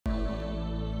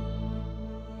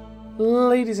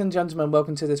Ladies and gentlemen,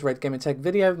 welcome to this Red Gamer Tech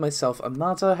video. Myself,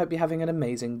 Amata. Hope you're having an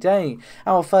amazing day.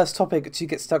 Our first topic to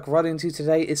get stuck right into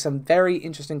today is some very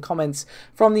interesting comments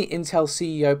from the Intel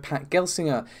CEO Pat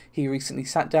Gelsinger. He recently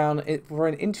sat down for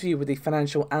an interview with the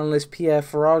financial analyst Pierre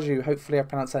Faraju. Hopefully I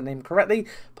pronounced that name correctly.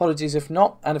 Apologies if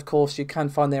not. And of course you can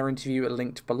find their interview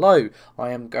linked below.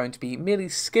 I am going to be merely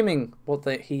skimming what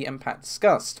he and Pat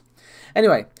discussed.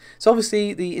 Anyway, so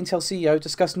obviously the Intel CEO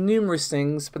discussed numerous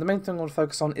things, but the main thing I want to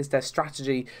focus on is their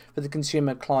strategy for the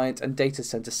consumer, client and data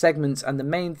center segments, and the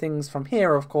main things from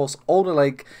here are of course Alder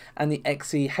Lake and the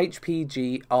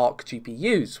HPG Arc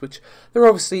GPUs, which there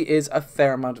obviously is a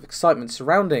fair amount of excitement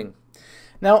surrounding.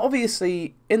 Now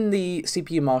obviously in the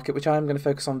CPU market, which I am going to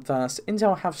focus on first,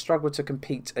 Intel have struggled to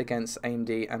compete against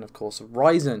AMD and of course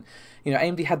Ryzen. You know,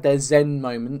 AMD had their Zen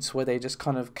Moments where they just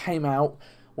kind of came out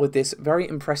with this very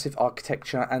impressive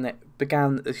architecture, and it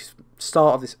began the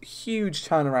start of this huge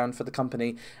turnaround for the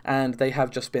company, and they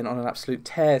have just been on an absolute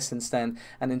tear since then,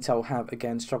 and Intel have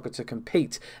again struggled to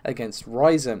compete against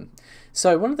Ryzen.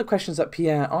 So one of the questions that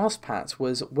Pierre asked Pat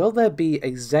was, will there be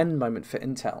a Zen moment for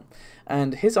Intel?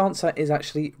 And his answer is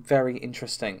actually very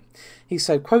interesting. He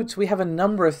said, quote, "We have a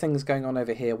number of things going on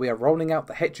over here. We are rolling out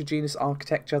the heterogeneous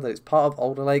architecture that is part of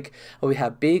Alder Lake, where we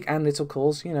have big and little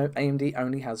cores. You know, AMD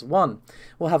only has one.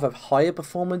 We'll have a higher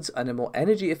performance and a more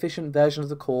energy efficient version of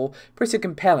the core, pretty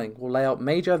compelling. We'll lay out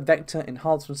major vector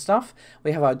enhancement stuff.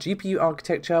 We have our GPU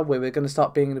architecture where we're going to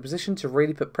start being in a position to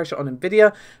really put pressure on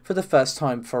Nvidia for the first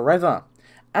time forever.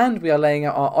 And we are laying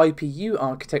out our IPU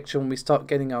architecture when we start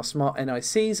getting our smart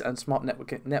NICs and smart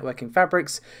networking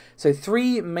fabrics. So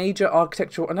 3 major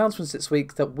architectural announcements this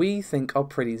week that we think are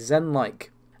pretty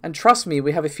Zen-like. And trust me,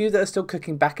 we have a few that are still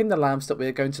cooking back in the labs that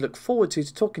we're going to look forward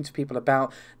to talking to people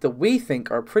about, that we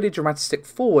think are a pretty dramatic step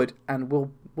forward and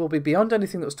will be beyond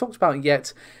anything that was talked about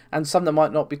yet, and some that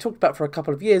might not be talked about for a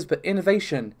couple of years, but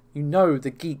innovation, you know, the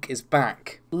geek is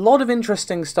back." A lot of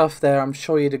interesting stuff there, I'm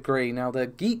sure you'd agree. Now, the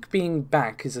geek being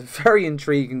back is a very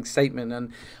intriguing statement,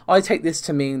 and I take this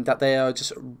to mean that they are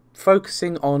just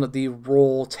focusing on the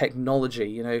raw technology.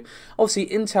 You know, obviously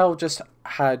Intel just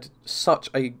had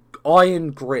such a iron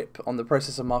grip on the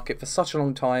processor market for such a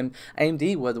long time.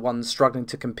 AMD were the ones struggling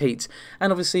to compete,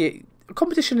 and obviously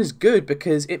competition is good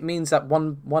because it means that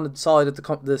one side of the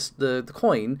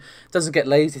coin doesn't get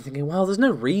lazy thinking, well, there's no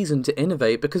reason to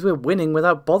innovate because we're winning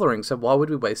without bothering, so why would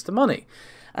we waste the money?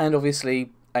 And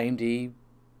obviously AMD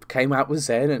came out with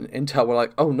Zen, and Intel were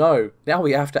like, oh no, now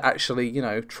we have to actually, you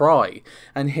know, try.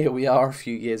 And here we are a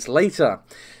few years later.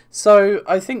 So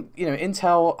I think, you know,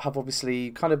 Intel have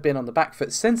obviously kind of been on the back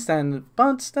foot since then,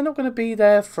 but they're not going to be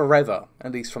there forever,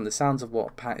 at least from the sounds of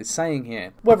what Pat is saying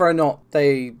here. Whether or not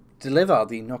they deliver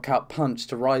the knockout punch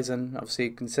to Ryzen, obviously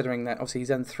considering that obviously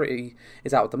Zen 3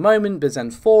 is out at the moment, but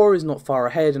Zen 4 is not far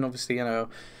ahead, and obviously, you know,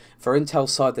 for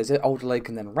Intel's side there's Alder Lake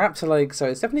and then Raptor Lake, so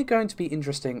it's definitely going to be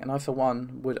interesting, and I for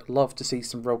one would love to see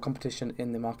some real competition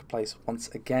in the marketplace once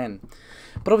again.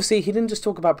 But obviously he didn't just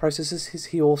talk about processors,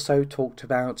 he also talked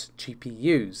about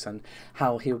GPUs and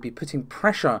how he would be putting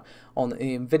pressure on the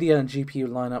Nvidia and GPU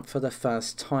lineup for the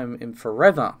first time in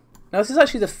forever. Now, this is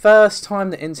actually the first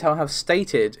time that Intel have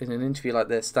stated in an interview like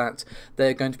this that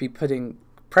they're going to be putting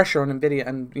pressure on Nvidia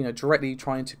and, you know, directly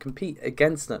trying to compete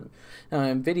against them. Now,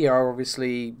 Nvidia are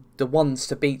obviously the ones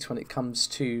to beat when it comes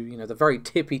to, you know, the very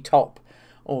tippy top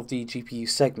of the GPU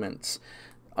segments.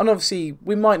 And obviously,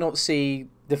 we might not see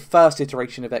the first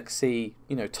iteration of XC,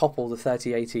 you know, topple the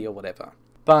 3080 or whatever.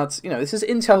 But, you know, this is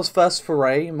Intel's first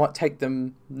foray. It might take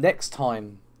them next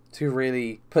time to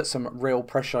really put some real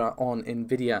pressure on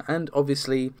Nvidia and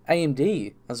obviously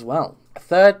AMD as well. A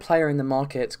third player in the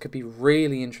market could be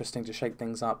really interesting to shake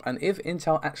things up, and if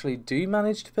Intel actually do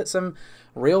manage to put some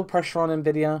real pressure on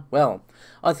Nvidia, well,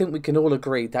 I think we can all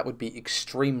agree that would be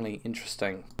extremely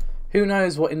interesting. Who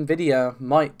knows what Nvidia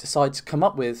might decide to come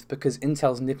up with, because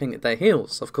Intel's nipping at their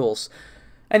heels, of course.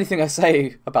 Anything I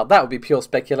say about that would be pure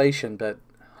speculation, but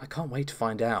I can't wait to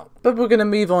find out. But we're going to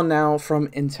move on now from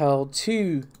Intel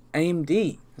to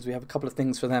AMD, as we have a couple of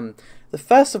things for them. The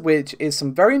first of which is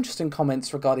some very interesting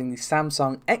comments regarding the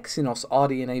Samsung Exynos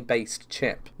RDNA based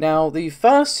chip. Now, the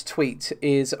first tweet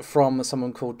is from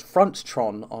someone called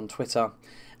Fronttron on Twitter,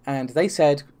 and they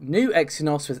said, "New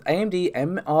Exynos with AMD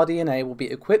mRDNA will be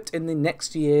equipped in the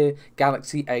next year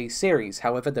Galaxy A series.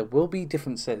 However, there will be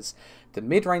differences. The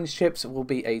mid-range chips will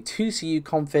be a 2 CU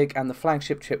config and the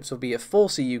flagship chips will be a 4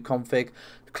 CU config.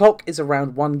 The clock is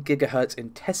around 1 GHz in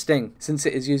testing. Since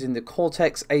it is using the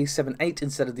Cortex A78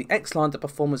 instead of the X line, the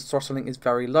performance throttling is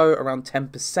very low, around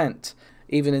 10%.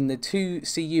 Even in the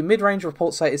 2CU mid-range,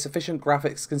 reports say it's sufficient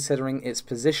graphics considering its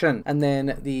position. And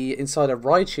then the insider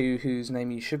Raichu, whose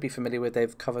name you should be familiar with,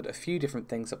 they've covered a few different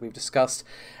things that we've discussed,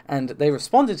 and they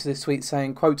responded to this tweet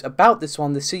saying, quote, "About this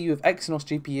one, the CU of Exynos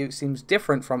GPU seems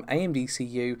different from AMD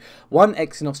CU. One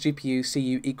Exynos GPU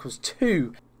CU equals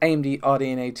 2 AMD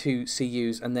RDNA 2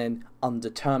 CUs, and then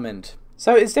undetermined."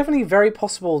 So it's definitely very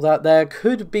possible that there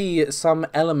could be some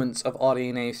elements of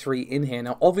RDNA 3 in here.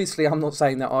 Now obviously I'm not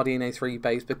saying they're RDNA 3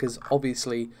 based, because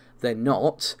obviously they're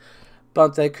not,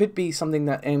 but there could be something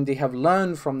that AMD have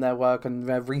learned from their work and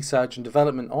their research and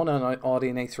development on an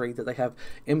RDNA 3 that they have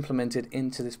implemented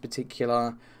into this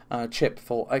particular chip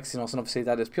for Exynos, and obviously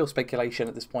that is pure speculation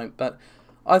at this point, but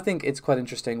I think it's quite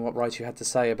interesting what Raichu had to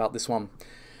say about this one.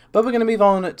 But we're going to move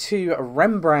on to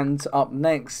Rembrandt up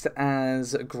next,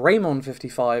 as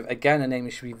Greymon55, again a name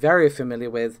you should be very familiar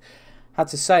with, had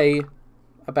to say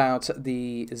about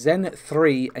the Zen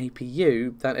 3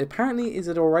 APU that apparently is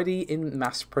already in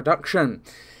mass production.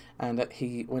 And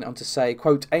he went on to say,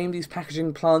 quote, "AMD's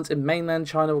packaging plant in mainland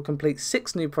China will complete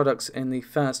 6 new products in the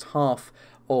first half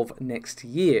of next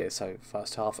year," so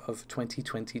first half of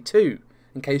 2022,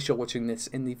 in case you're watching this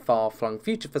in the far-flung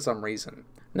future for some reason.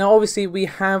 Now obviously we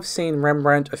have seen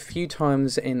Rembrandt a few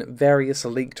times in various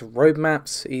leaked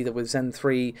roadmaps, either with Zen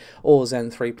 3 or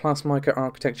Zen 3 Plus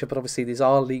microarchitecture, but obviously these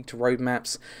are leaked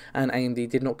roadmaps and AMD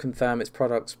did not confirm its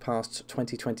products past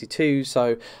 2022,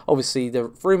 so obviously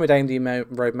the rumoured AMD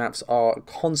roadmaps are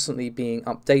constantly being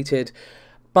updated,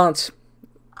 but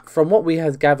from what we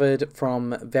have gathered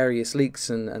from various leaks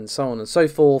and so on and so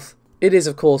forth, it is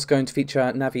of course going to feature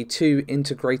Navi 2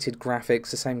 integrated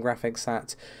graphics, the same graphics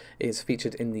that is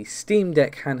featured in the Steam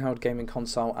Deck handheld gaming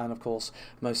console, and of course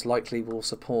most likely will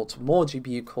support more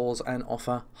GPU cores and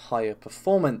offer higher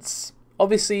performance.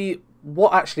 Obviously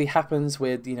what actually happens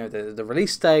with the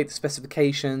release date, the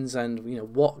specifications, and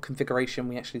what configuration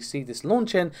we actually see this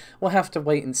launch in, we'll have to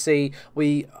wait and see.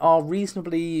 We are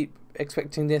reasonably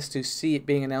expecting this to see it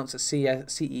being announced at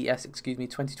CES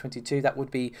 2022. That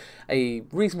would be a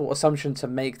reasonable assumption to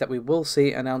make, that we will see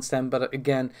it announced then, but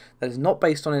again that is not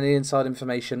based on any inside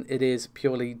information. It is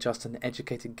purely just an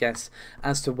educated guess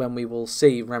as to when we will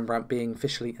see Rembrandt being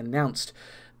officially announced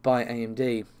by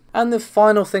AMD. And the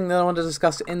final thing that I want to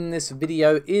discuss in this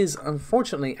video is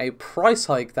unfortunately a price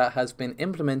hike that has been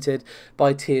implemented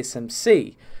by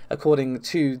TSMC. According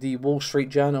to the Wall Street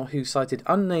Journal, who cited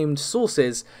unnamed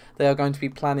sources, they are going to be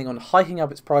planning on hiking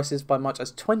up its prices by much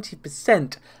as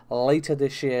 20% later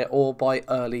this year or by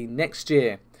early next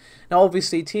year. Now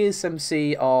obviously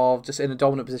TSMC are just in a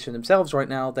dominant position themselves right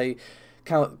now. They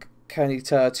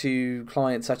cater to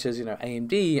clients such as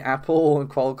AMD, Apple and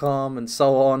Qualcomm and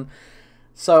so on.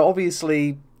 So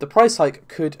obviously the price hike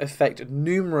could affect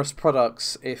numerous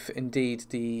products if indeed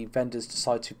the vendors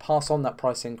decide to pass on that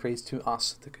price increase to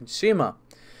us, the consumer.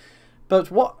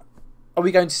 But what are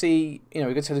we going to see?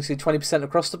 We're going to see 20%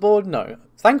 across the board? No.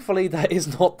 Thankfully that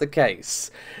is not the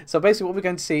case. So basically what we're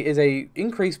going to see is a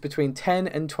increase between 10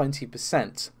 and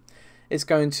 20%. It's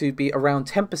going to be around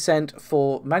 10%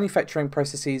 for manufacturing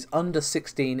processes under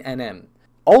 16 nm.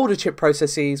 Older chip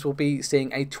processes will be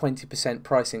seeing a 20%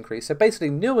 price increase. So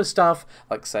basically newer stuff,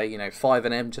 like say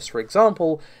 5nm just for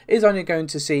example, is only going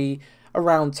to see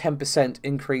around 10%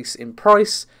 increase in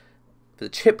price for the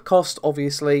chip cost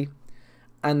obviously,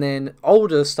 and then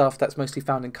older stuff that's mostly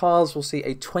found in cars will see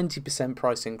a 20%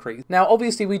 price increase. Now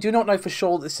obviously we do not know for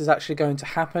sure this is actually going to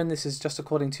happen. This is just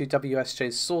according to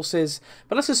WSJ's sources,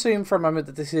 but let's assume for a moment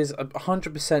that this is a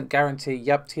 100% guarantee.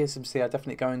 Yep, TSMC are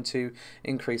definitely going to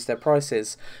increase their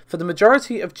prices. For the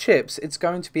majority of chips it's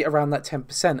going to be around that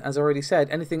 10%. As I already said,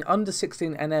 anything under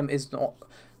 16 nm is not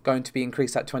going to be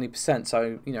increased at 20%.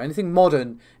 So anything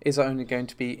modern is only going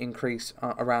to be increased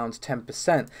around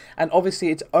 10%. And obviously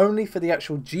it's only for the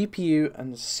actual GPU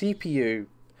and CPU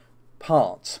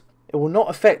part. It will not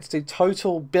affect the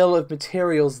total bill of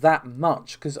materials that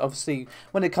much, because obviously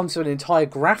when it comes to an entire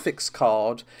graphics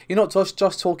card, you're not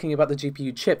just talking about the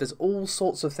GPU chip. There's all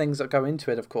sorts of things that go into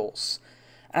it, of course.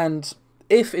 And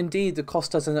if indeed the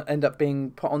cost doesn't end up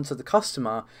being put onto the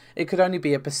customer, it could only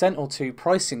be a % or 2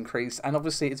 price increase. And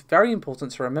obviously it's very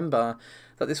important to remember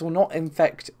that this will not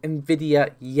affect Nvidia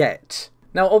yet.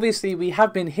 Now obviously we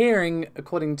have been hearing,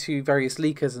 according to various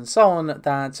leakers and so on, that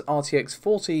RTX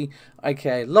 40,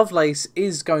 aka Lovelace,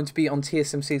 is going to be on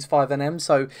TSMC's 5nm,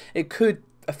 so it could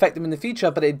affect them in the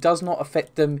future, but it does not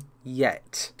affect them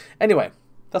yet. Anyway,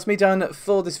 that's me done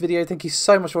for this video. Thank you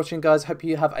so much for watching, guys. Hope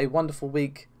you have a wonderful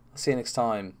week. I'll see you next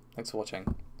time. Thanks for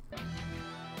watching.